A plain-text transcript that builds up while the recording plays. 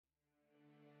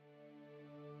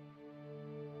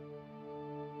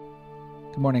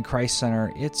Good morning, Christ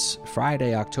Center. It's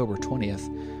Friday, October 20th.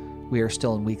 We are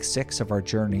still in week 6 of our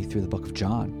journey through the book of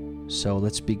John. So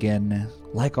let's begin,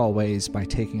 like always, by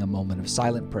taking a moment of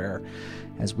silent prayer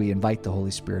as we invite the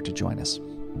Holy Spirit to join us.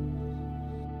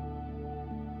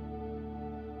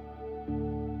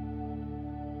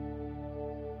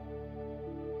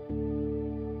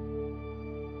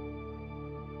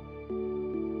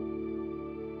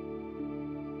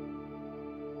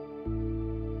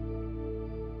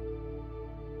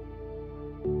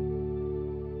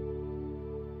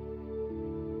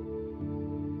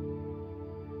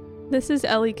 This is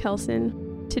Ellie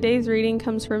Kelson. Today's reading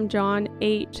comes from John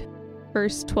 8,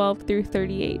 verse 12 through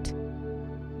 38.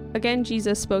 Again,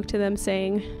 Jesus spoke to them,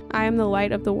 saying, I am the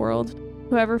light of the world.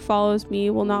 Whoever follows me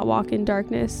will not walk in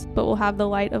darkness, but will have the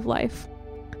light of life.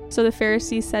 So the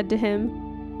Pharisees said to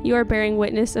him, You are bearing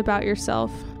witness about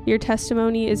yourself. Your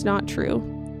testimony is not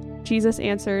true. Jesus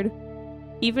answered,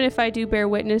 Even if I do bear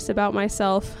witness about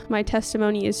myself, my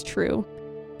testimony is true.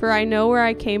 For I know where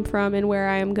I came from and where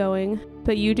I am going,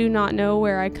 but you do not know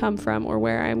where I come from or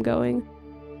where I am going.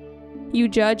 You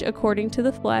judge according to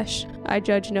the flesh, I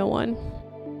judge no one.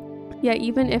 Yet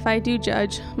even if I do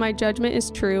judge, my judgment is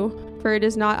true, for it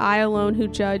is not I alone who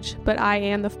judge, but I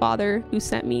and the Father who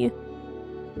sent me.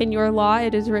 In your law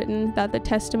it is written that the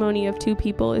testimony of 2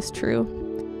 people is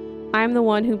true. I am the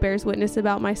one who bears witness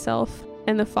about myself,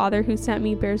 and the Father who sent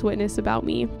me bears witness about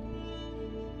me.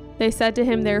 They said to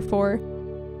him, therefore,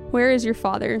 Where is your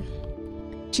Father?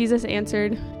 Jesus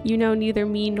answered, You know neither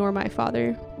me nor my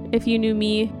Father. If you knew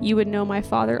me, you would know my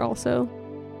Father also.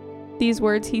 These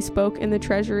words he spoke in the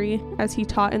treasury as he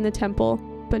taught in the temple,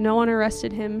 but no one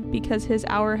arrested him because his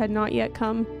hour had not yet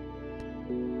come.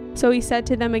 So he said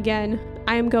to them again,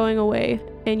 I am going away,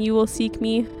 and you will seek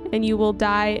me, and you will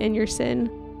die in your sin.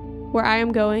 Where I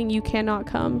am going, you cannot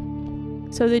come.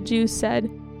 So the Jews said,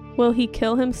 Will he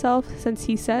kill himself, since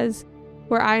he says,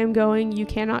 Where I am going, you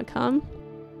cannot come?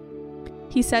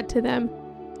 He said to them,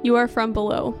 You are from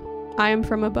below, I am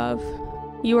from above.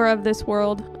 You are of this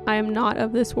world, I am not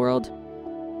of this world.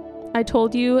 I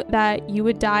told you that you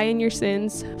would die in your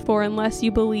sins, for unless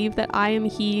you believe that I am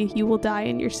he, you will die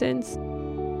in your sins.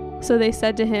 So they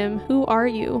said to him, Who are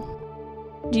you?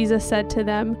 Jesus said to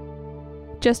them,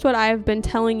 Just what I have been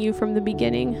telling you from the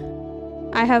beginning.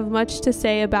 I have much to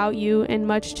say about you and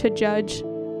much to judge,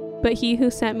 but he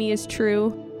who sent me is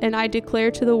true, and I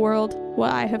declare to the world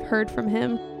what I have heard from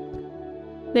him.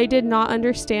 They did not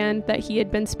understand that he had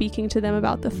been speaking to them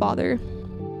about the Father.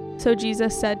 So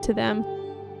Jesus said to them,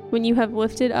 When you have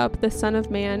lifted up the Son of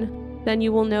Man, then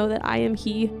you will know that I am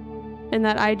he, and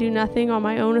that I do nothing on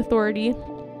my own authority,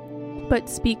 but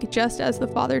speak just as the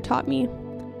Father taught me.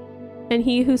 And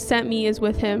he who sent me is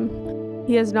with him.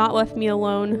 He has not left me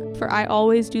alone, for I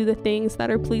always do the things that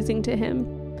are pleasing to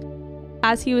him.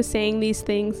 As he was saying these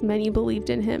things, many believed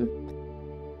in him.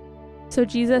 So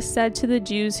Jesus said to the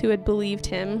Jews who had believed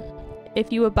him,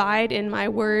 If you abide in my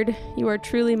word, you are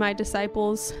truly my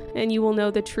disciples, and you will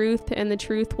know the truth, and the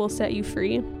truth will set you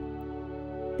free.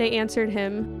 They answered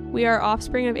him, We are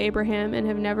offspring of Abraham and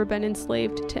have never been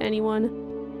enslaved to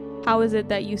anyone. How is it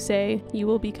that you say you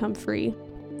will become free?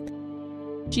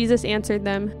 Jesus answered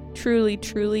them, Truly,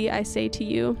 truly, I say to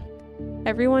you,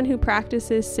 everyone who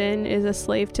practices sin is a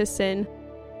slave to sin.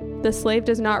 The slave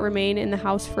does not remain in the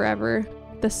house forever.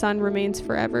 The Son remains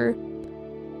forever.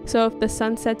 So if the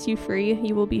Son sets you free,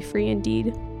 you will be free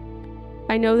indeed.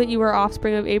 I know that you are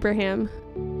offspring of Abraham,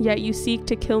 yet you seek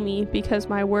to kill me because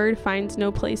my word finds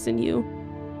no place in you.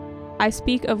 I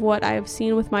speak of what I have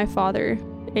seen with my Father,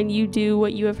 and you do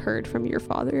what you have heard from your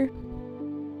father.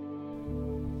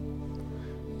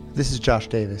 This is Josh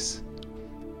Davis.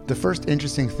 The first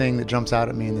interesting thing that jumps out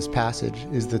at me in this passage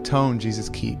is the tone Jesus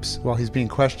keeps while he's being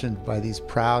questioned by these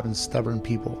proud and stubborn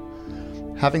people.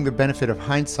 Having the benefit of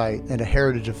hindsight and a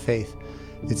heritage of faith,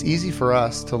 it's easy for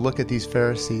us to look at these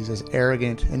Pharisees as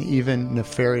arrogant and even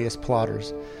nefarious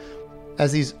plotters,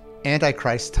 as these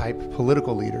Antichrist-type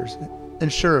political leaders.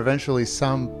 And sure, eventually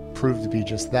some prove to be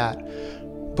just that.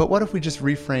 But what if we just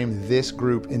reframe this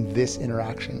group in this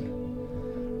interaction?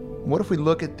 What if we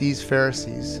look at these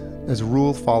Pharisees as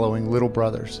rule-following little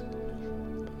brothers?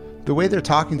 The way they're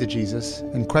talking to Jesus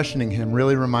and questioning him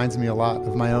really reminds me a lot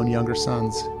of my own younger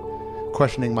sons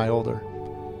questioning my older.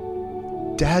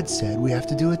 Dad said we have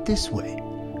to do it this way.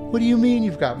 What do you mean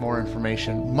you've got more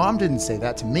information? Mom didn't say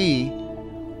that to me.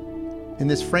 In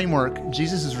this framework,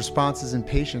 Jesus' responses and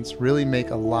patience really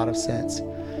make a lot of sense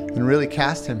and really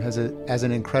cast him as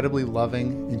an incredibly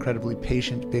loving, incredibly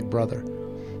patient big brother.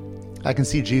 I can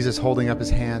see Jesus holding up his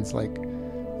hands like,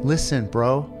 listen,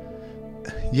 bro,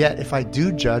 Yet if I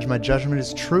do judge, my judgment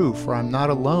is true, for I'm not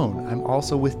alone. I'm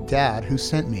also with Dad who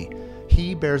sent me.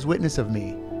 He bears witness of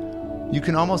me. You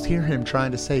can almost hear him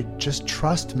trying to say, just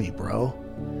trust me, bro.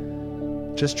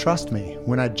 Just trust me.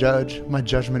 When I judge, my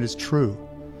judgment is true.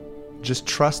 Just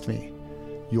trust me.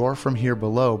 You're from here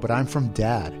below, but I'm from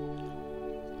Dad.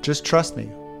 Just trust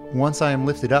me. Once I am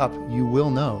lifted up, you will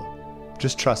know.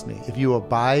 Just trust me. If you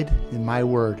abide in my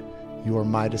word, you are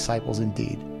my disciples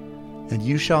indeed. And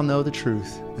you shall know the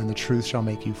truth, and the truth shall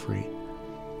make you free.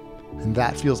 And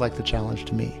that feels like the challenge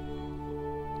to me.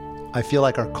 I feel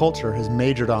like our culture has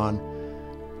majored on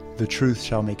the truth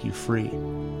shall make you free,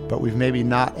 but we've maybe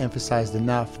not emphasized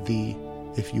enough the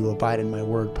if you abide in my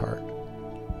word part.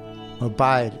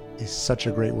 Abide is such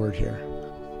a great word here.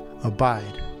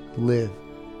 Abide, live,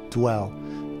 dwell.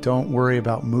 Don't worry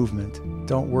about movement.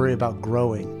 Don't worry about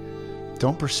growing.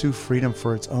 Don't pursue freedom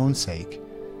for its own sake.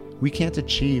 We can't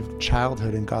achieve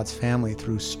childhood in God's family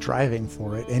through striving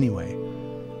for it anyway.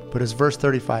 But as verse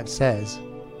 35 says,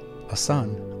 a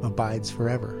son abides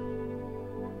forever.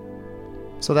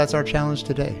 So that's our challenge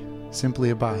today.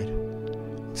 Simply abide.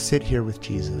 Sit here with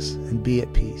Jesus and be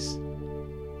at peace.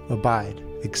 Abide,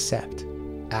 accept,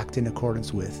 act in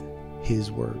accordance with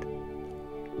His word.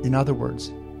 In other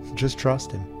words, just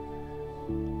trust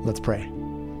Him. Let's pray.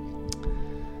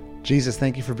 Jesus,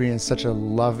 thank you for being such a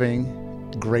loving,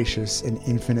 gracious, and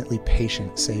infinitely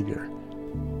patient Savior.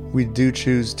 We do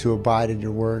choose to abide in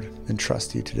your word and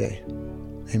trust you today.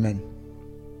 Amen.